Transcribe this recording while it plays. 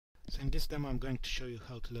So in this demo I'm going to show you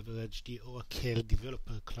how to leverage the Oracle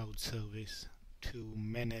Developer Cloud Service to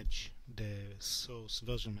manage the source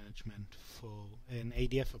version management for an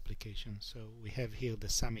ADF application. So we have here the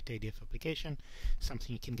Summit ADF application,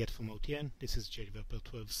 something you can get from OTN. This is JDeveloper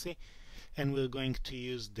 12c, and we're going to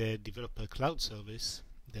use the Developer Cloud Service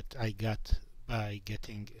that I got by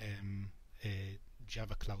getting a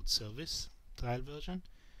Java Cloud Service trial version,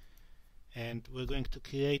 and we're going to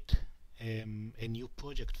create a new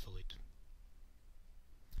project for it.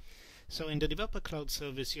 So in the Developer Cloud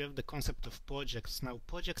Service you have the concept of projects. Now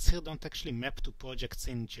projects here don't actually map to projects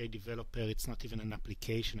in JDeveloper. It's not even an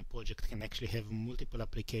application. A project can actually have multiple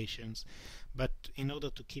applications, but in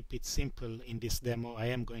order to keep it simple in this demo I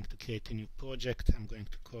am going to create a new project. I'm going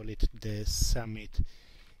to call it the Summit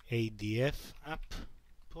ADF App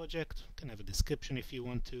project. You can have a description if you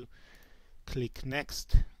want to. Click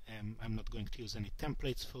next. I'm not going to use any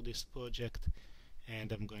templates for this project,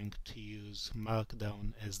 and I'm going to use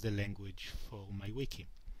Markdown as the language for my wiki.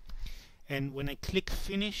 And when I click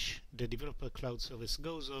finish, the Developer Cloud Service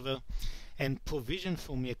goes over and provision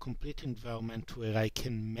for me a complete environment where I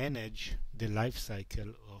can manage the life cycle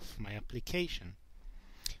of my application.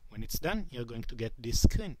 When it's done, you're going to get this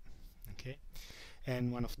screen. Okay,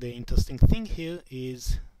 and one of the interesting things here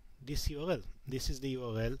is this URL. This is the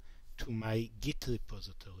URL to my Git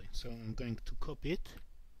repository. So I'm going to copy it.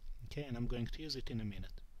 Okay, and I'm going to use it in a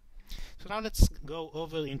minute. So now let's go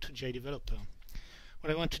over into JDeveloper.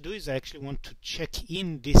 What I want to do is I actually want to check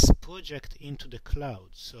in this project into the cloud.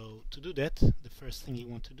 So to do that, the first thing you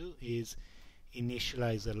want to do is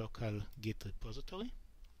initialize a local Git repository.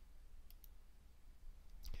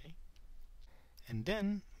 Okay, and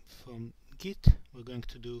then from Git we're going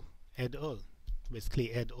to do add all.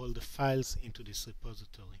 Basically add all the files into this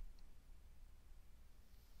repository.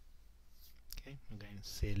 Okay, I'm going to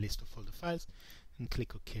say a list of all the files and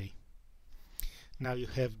click OK. Now you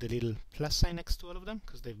have the little plus sign next to all of them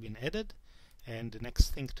because they've been added, and the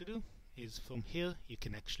next thing to do is from here you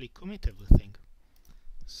can actually commit everything.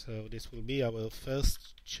 So this will be our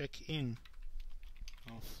first check-in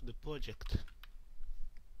of the project,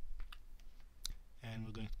 and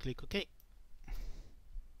we're going to click OK.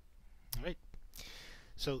 Alright.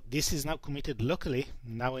 So this is now committed locally.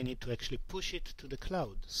 Now I need to actually push it to the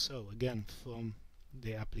cloud. So again, from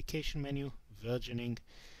the application menu, versioning,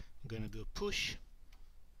 I'm going to do a push,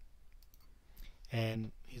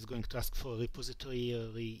 and he's going to ask for a repository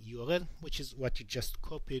URL, which is what you just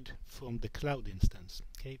copied from the cloud instance.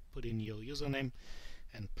 Okay, put in your username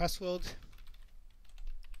and password,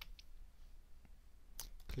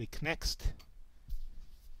 click next,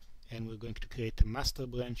 and we're going to create a master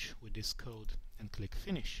branch with this code and click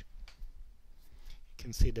finish. You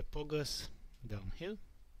can see the progress down here.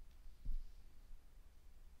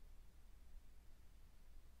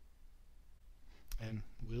 And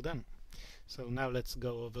we're done. So now let's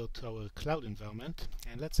go over to our cloud environment,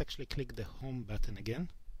 and let's actually click the home button again.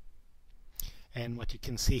 And what you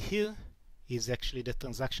can see here is actually the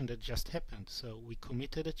transaction that just happened. So we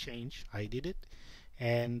committed a change, I did it,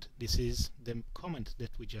 and this is the comment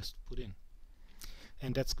that we just put in.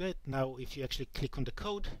 And that's great. Now if you actually click on the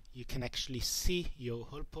code, you can actually see your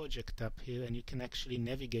whole project up here, and you can actually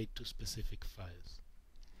navigate to specific files.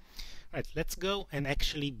 Right, let's go and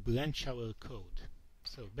actually branch our code.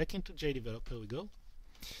 So back into JDeveloper we go,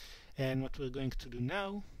 and what we're going to do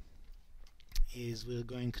now is we're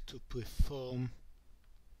going to perform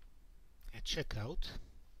a checkout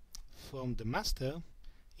from the master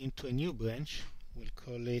into a new branch. We'll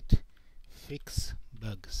call it fix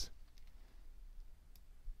bugs.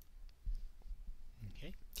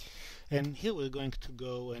 Okay, and here we're going to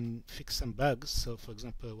go and fix some bugs. So for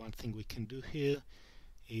example, one thing we can do here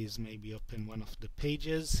is maybe open one of the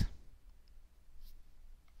pages,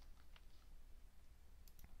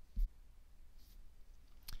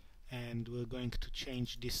 and we're going to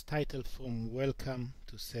change this title from welcome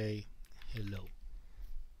to say hello,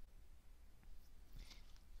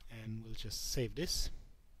 and we'll just save this.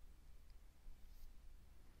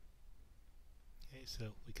 Okay, so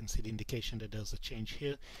we can see the indication that there's a change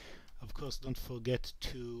here. Of course, don't forget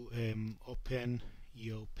to open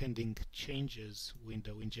your pending changes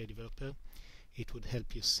window in JDeveloper. It would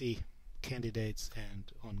help you see candidates and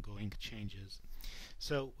ongoing changes.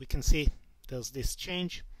 So we can see there's this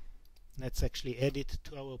change. Let's actually add it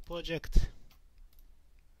to our project.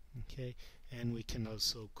 Okay, and we can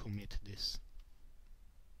also commit this.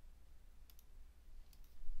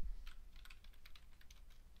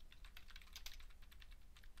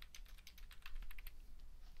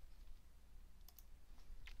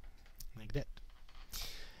 Like that.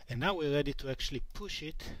 And now we're ready to actually push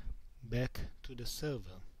it back to the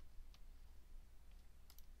server.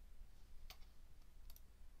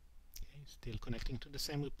 Still connecting to the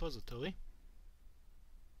same repository.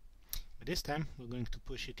 But this time we're going to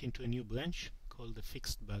push it into a new branch called the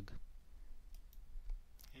fixed bug.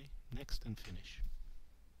 Okay, next and finish.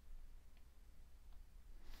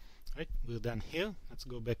 Right, we're done here. Let's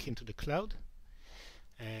go back into the cloud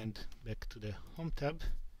and back to the home tab,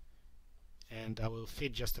 and our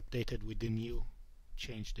feed just updated with the new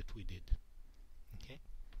change that we did. Okay.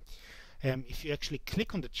 If you actually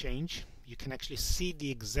click on the change, you can actually see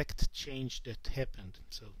the exact change that happened,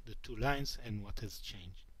 so the 2 lines and what has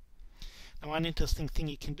changed. Now, one interesting thing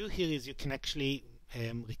you can do here is you can actually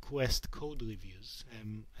request code reviews,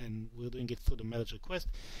 and we're doing it through the merge request.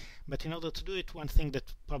 But in order to do it, one thing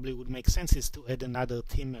that probably would make sense is to add another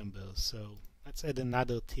team member. So let's add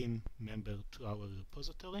another team member to our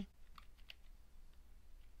repository.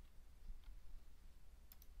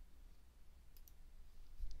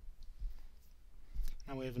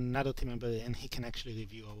 Now we have another team member, and he can actually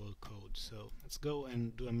review our code. So let's go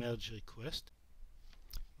and do a merge request.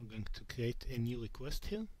 We're going to create a new request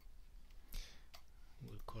here.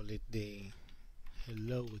 We'll call it the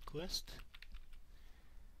hello request,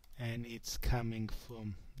 and it's coming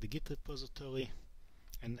from the Git repository.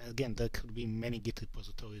 And again, there could be many Git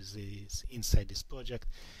repositories inside this project,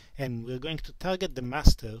 and we're going to target the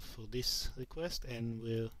master for this request, and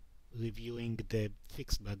we're reviewing the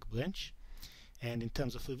fixed bug branch. And in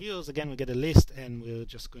terms of reviewers, again, we get a list, and we're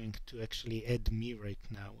just going to actually add me right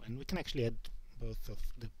now, and we can actually add both of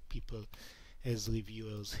the people as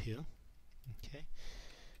reviewers here. Okay.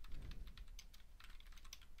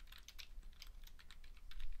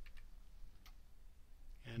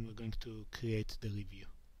 And we're going to create the review.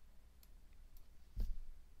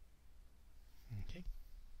 Okay.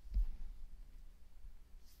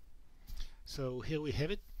 So here we have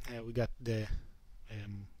it. We got the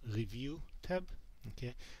review tab.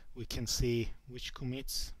 Okay. We can see which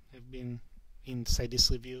commits have been inside this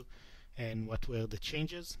review and what were the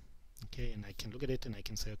changes. Okay, and I can look at it and I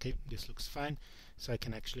can say, okay, this looks fine. So I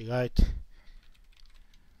can actually write,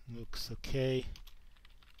 looks okay,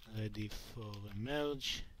 ready for a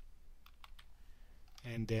merge,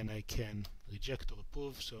 and then I can reject or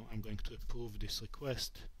approve. So I'm going to approve this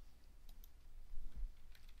request.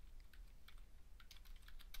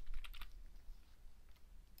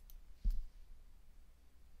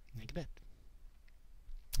 Like that.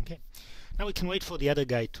 Okay. Now we can wait for the other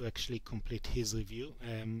guy to actually complete his review.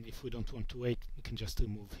 If we don't want to wait, we can just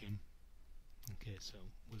remove him. Okay, so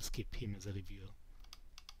we'll skip him as a reviewer.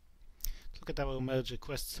 Let's look at our merge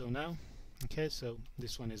request. So now, okay, so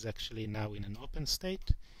this one is actually now in an open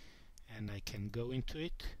state, and I can go into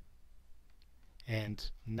it. And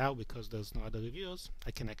now, because there's no other reviewers,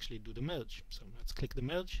 I can actually do the merge. So let's click the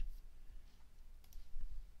merge.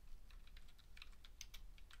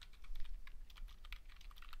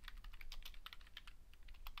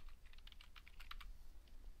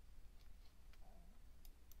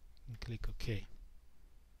 Click OK.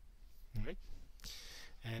 Alright.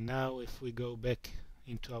 And now if we go back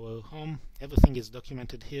into our home, everything is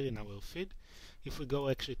documented here in our feed. If we go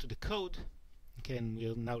actually to the code, okay, and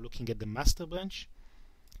we're now looking at the master branch,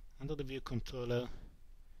 under the view controller,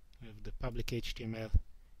 we have the public HTML,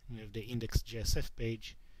 and we have the index.jsf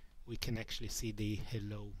page. We can actually see the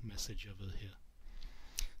hello message over here.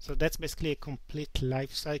 So that's basically a complete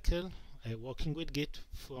life cycle working with Git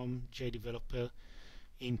from JDeveloper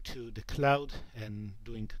into the cloud and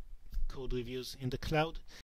doing code reviews in the cloud.